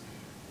hearings.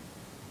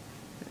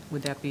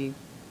 Would that be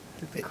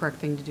the correct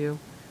thing to do?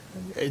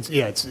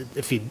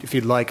 If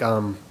you'd like,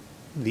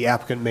 the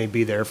applicant may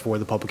be there for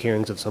the public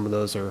hearings if some of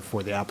those are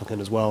for the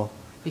applicant as well.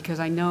 Because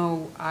I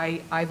know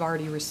I've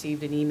already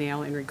received an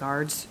email in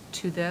regards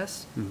to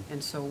this,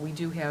 and so we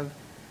do have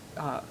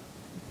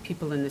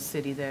people in the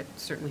city that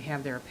certainly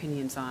have their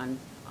opinions on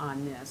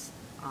this.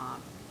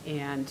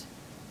 And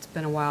it's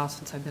been a while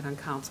since I've been on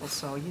council,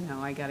 so,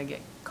 I got to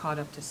get caught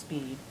up to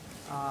speed.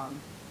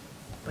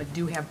 But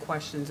do have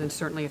questions, and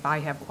certainly if I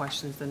have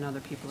questions, then other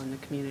people in the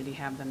community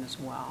have them as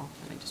well.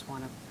 And I just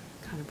want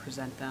to kind of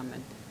present them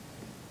and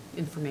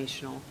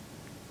informational.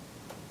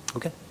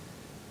 Okay.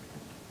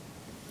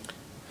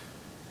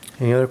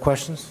 Any other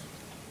questions?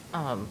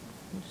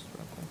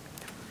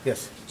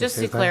 Yes. Just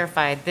to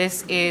clarify,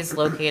 this is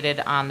located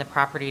on the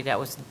property that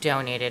was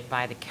donated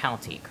by the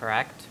county,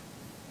 correct?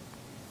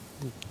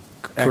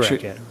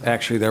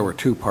 Actually, there were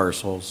 2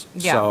 parcels.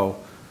 Yeah.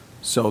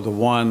 So the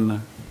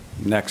one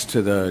next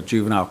to the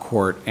juvenile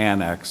court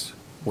annex,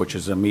 which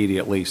is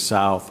immediately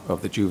south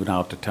of the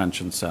juvenile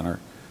detention center,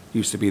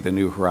 used to be the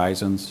New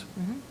Horizons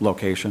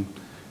location.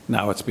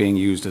 Now it's being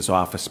used as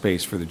office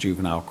space for the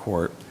juvenile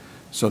court.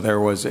 So there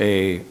was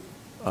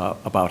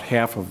about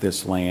half of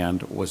this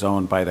land was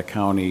owned by the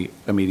county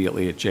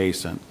immediately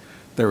adjacent.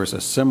 There was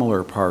a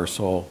similar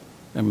parcel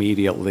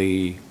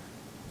immediately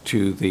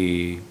to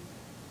the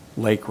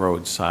Lake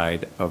Road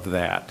side of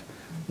that,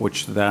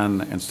 which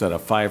then, instead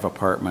of 5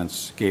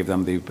 apartments, gave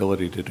them the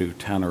ability to do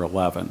 10 or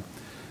 11.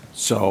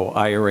 So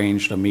I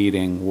arranged a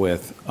meeting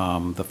with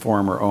the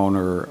former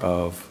owner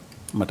of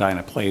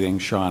Medina Plating,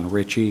 Sean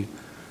Ritchie,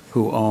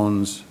 who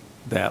owns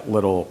that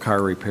little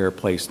car repair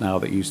place now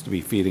that used to be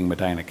feeding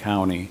Medina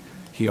County.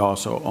 He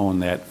also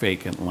owned that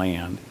vacant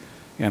land.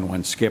 And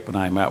when Skip and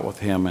I met with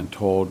him and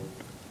told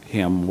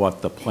him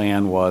what the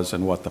plan was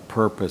and what the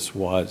purpose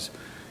was,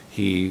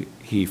 he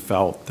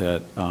felt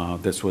that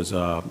this was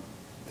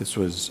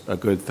a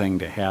good thing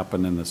to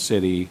happen in the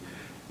city,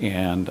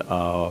 and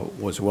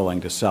was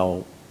willing to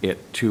sell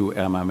it to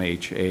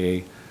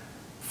MMHA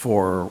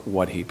for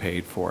what he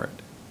paid for it.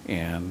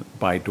 And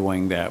by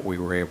doing that, they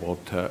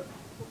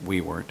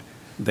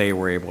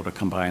were able to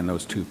combine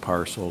those two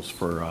parcels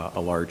for a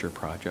larger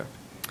project.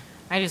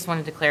 I just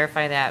wanted to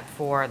clarify that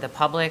for the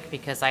public,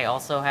 because I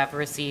also have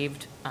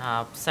received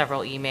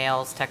several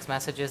emails, text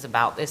messages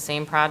about this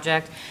same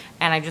project,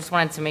 and I just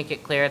wanted to make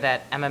it clear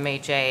that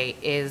MMHA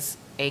is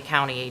a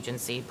county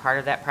agency. Part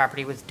of that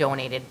property was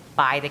donated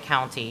by the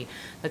county.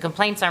 The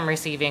complaints I'm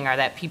receiving are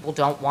that people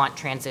don't want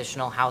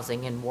transitional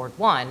housing in Ward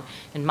 1,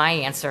 and my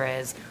answer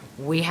is,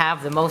 we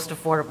have the most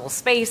affordable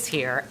space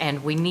here,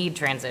 and we need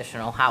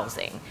transitional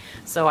housing.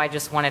 So I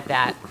just wanted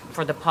that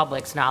for the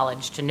public's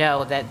knowledge to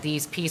know that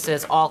these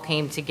pieces all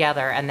came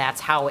together, and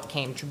that's how it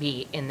came to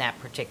be in that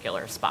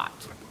particular spot.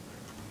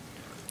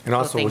 And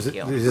also, So is thank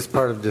you. this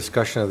part of the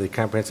discussion of the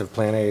comprehensive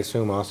plan, I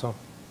assume, also?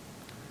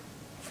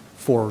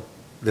 For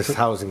this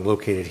housing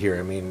located here?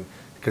 I mean,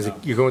 because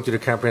you're going through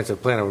the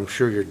comprehensive plan, I'm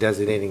sure you're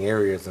designating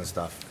areas and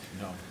stuff.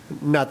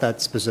 Not that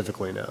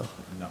specifically, no.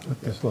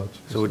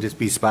 So would this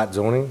be spot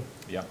zoning?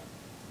 Yeah.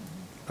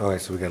 All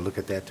right, so we got to look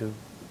at that too?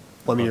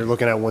 Well, I mean, you're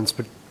looking at one,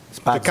 the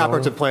Spot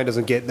comprehensive zoning? plan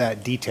doesn't get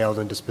that detailed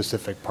into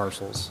specific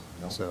parcels,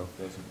 so.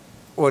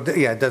 Well,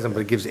 yeah, it doesn't, but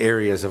it gives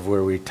areas of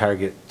where we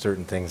target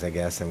certain things, I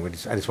guess, and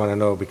I just want to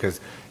know, because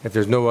if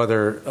there's no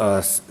other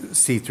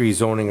C3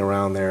 zoning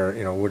around there,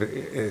 you know,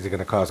 is it going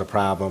to cause a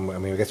problem? I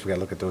mean, I guess we got to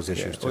look at those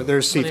issues too. Well,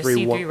 there's Well, there's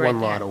C3 C3 right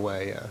one lot there.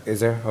 away, yeah.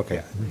 Is there?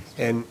 Okay.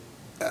 And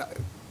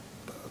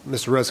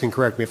Mr. Rose can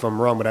correct me if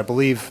I'm wrong, but I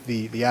believe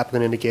the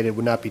applicant indicated it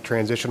would not be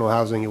transitional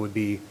housing, it would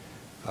be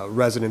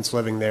residents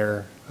living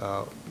there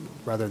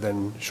rather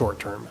than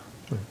short-term.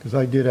 Because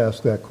I did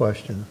ask that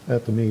question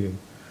at the meeting.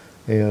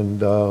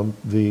 And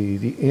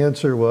the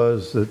answer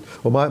was that,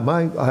 well,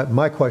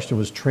 my question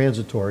was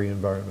transitory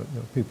environment,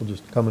 you know, people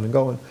just coming and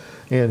going.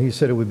 And he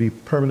said it would be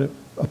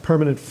a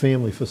permanent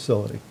family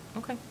facility.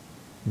 Okay.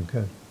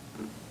 Okay.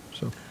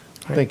 So,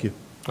 thank you.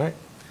 All right.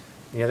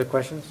 Any other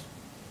questions?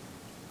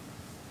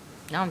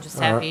 No, I'm just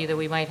happy that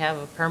we might have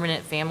a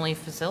permanent family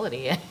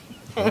facility.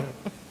 I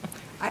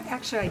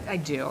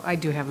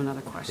do have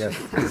another question.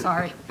 Yes.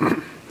 Sorry.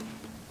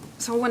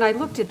 So when I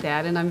looked at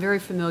that, and I'm very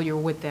familiar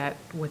with that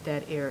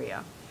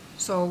area,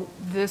 so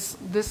this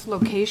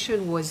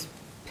location was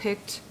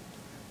picked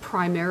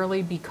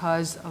primarily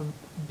because of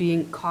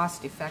being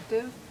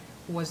cost-effective?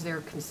 Was there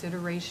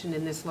consideration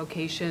in this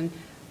location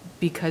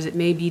because it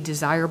may be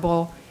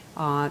desirable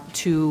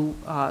to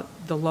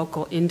the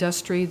local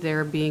industry,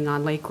 there being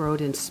on Lake Road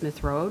and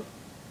Smith Road?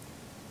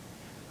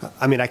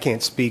 I mean, I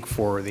can't speak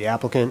for the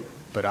applicant,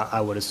 but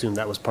I would assume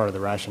that was part of the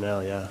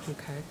rationale, yeah.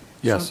 Okay.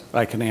 Yes,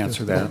 I can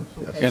answer that.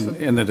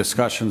 In the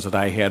discussions that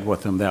I had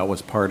with them, that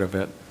was part of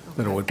it,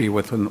 that it would be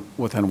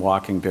within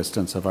walking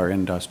distance of our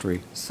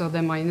industry. So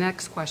then my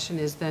next question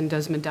is then,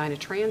 does Medina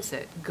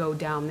Transit go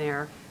down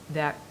there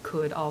that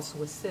could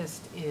also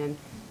assist in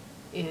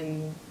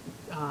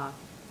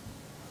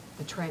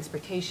the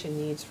transportation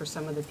needs for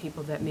some of the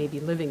people that may be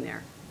living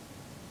there?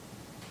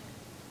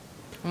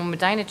 Well,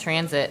 Medina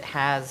Transit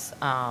has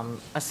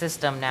a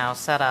system now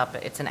set up.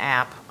 It's an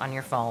app on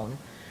your phone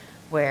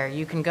where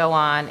you can go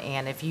on,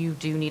 and if you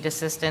do need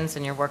assistance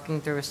and you're working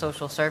through a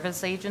social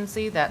service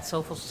agency, that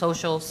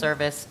social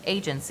service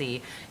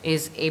agency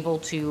is able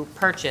to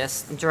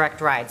purchase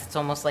direct rides. It's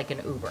almost like an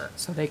Uber.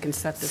 So they can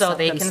set this So up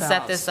they can set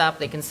themselves. this up,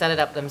 they can set it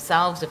up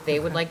themselves if they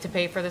would like to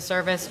pay for the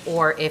service,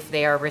 or if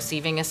they are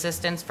receiving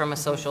assistance from a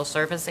social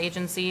service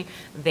agency,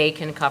 they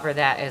can cover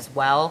that as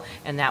well,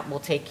 and that will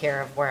take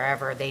care of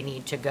wherever they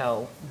need to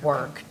go,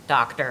 work,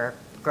 doctor,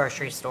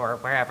 grocery store,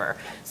 wherever.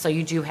 So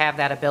you do have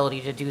that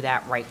ability to do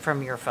that right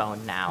from your phone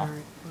All now.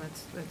 right, well,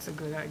 that's a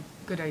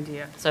good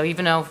idea. So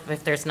even though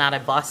if there's not a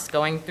bus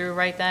going through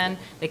right then,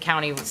 the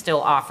county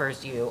still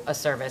offers you a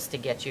service to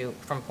get you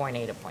from point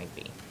A to point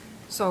B.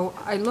 So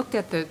I looked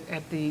at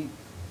the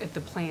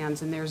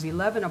plans, and there's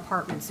 11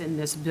 apartments in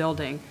this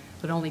building,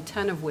 but only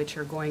 10 of which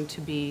are going to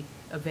be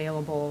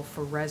available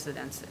for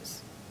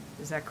residences.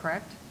 Is that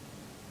correct?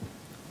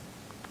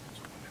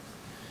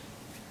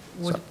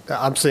 So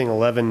I'm seeing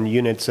 11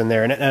 units in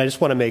there, and I just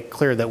want to make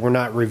clear that we're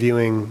not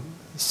reviewing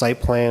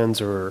site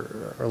plans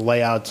or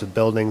layouts of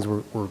buildings.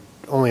 We're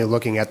only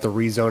looking at the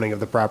rezoning of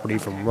the property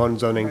from one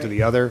zoning to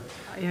the other.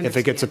 I If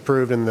it gets understand.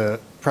 approved and the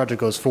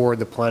project goes forward,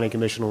 the planning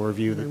commission will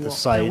review And the we'll-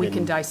 site. and we can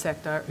and-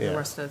 dissect the yeah.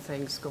 rest of the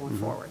things going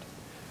forward.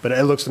 But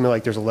it looks to me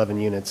like there's 11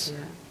 units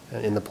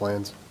in the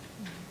plans.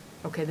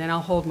 Okay, then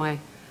I'll hold my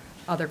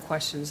other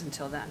questions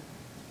until then.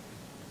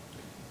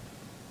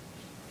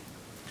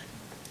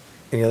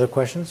 Any other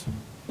questions?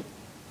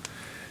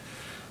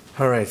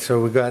 All right, so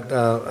we got,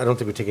 I don't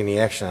think we take any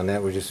action on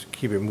that, we just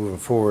keep it moving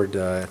forward.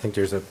 I think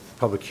there's a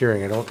public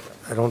hearing. I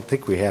don't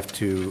think we have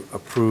to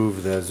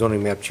approve the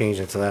zoning map change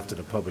until after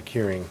the public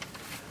hearing.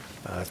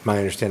 That's my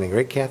understanding,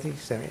 right, Kathy?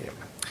 Is that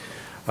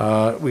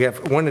right? We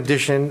have one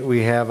addition.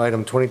 We have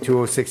item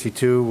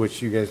 22062,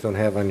 which you guys don't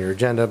have on your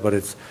agenda, but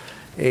it's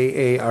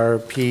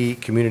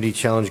AARP Community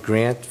Challenge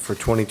Grant for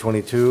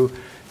 2022,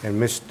 and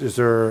Ms.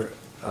 Deser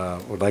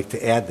would like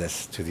to add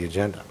this to the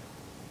agenda.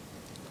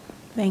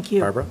 Thank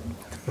you. Barbara?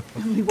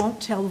 And we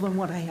won't tell them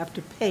what I have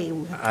to pay.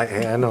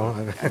 I know.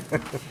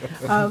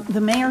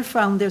 The mayor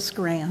found this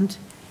grant,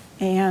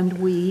 and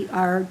we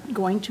are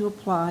going to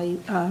apply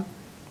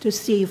to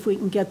see if we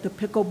can get the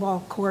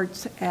pickleball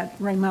courts at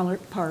Ray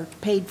Mallett Park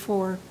paid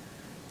for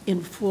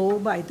in full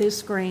by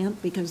this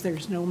grant, because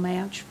there's no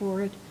match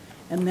for it.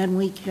 And then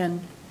we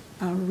can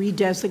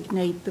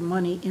redesignate the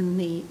money in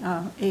the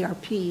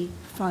ARP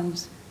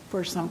funds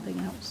for something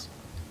else.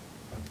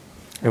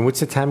 And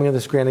what's the timing of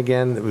this grant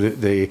again?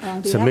 The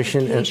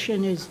submission? The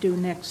application is due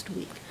next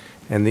week.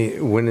 And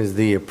when is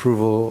the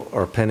approval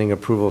or pending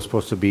approval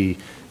supposed to be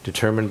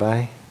determined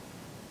by?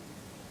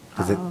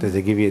 Does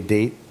it give you a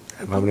date?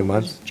 How many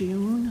months?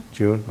 June.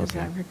 June, As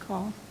okay. I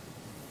recall.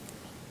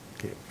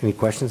 Okay. Any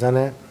questions on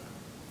that?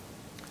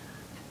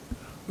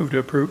 Move to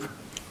approve.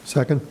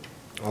 Second?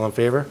 All in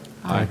favor?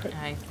 Aye.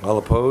 Aye. All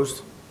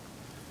opposed?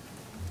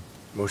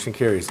 Motion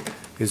carries.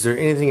 Is there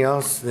anything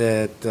else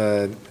that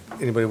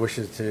anybody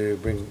wishes to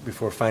bring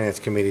before Finance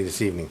Committee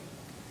this evening?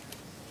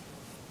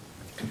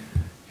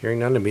 Hearing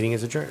none, the meeting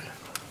is adjourned.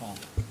 Paul,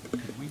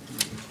 could we do,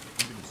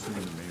 I'm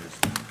assuming the mayor's,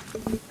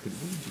 could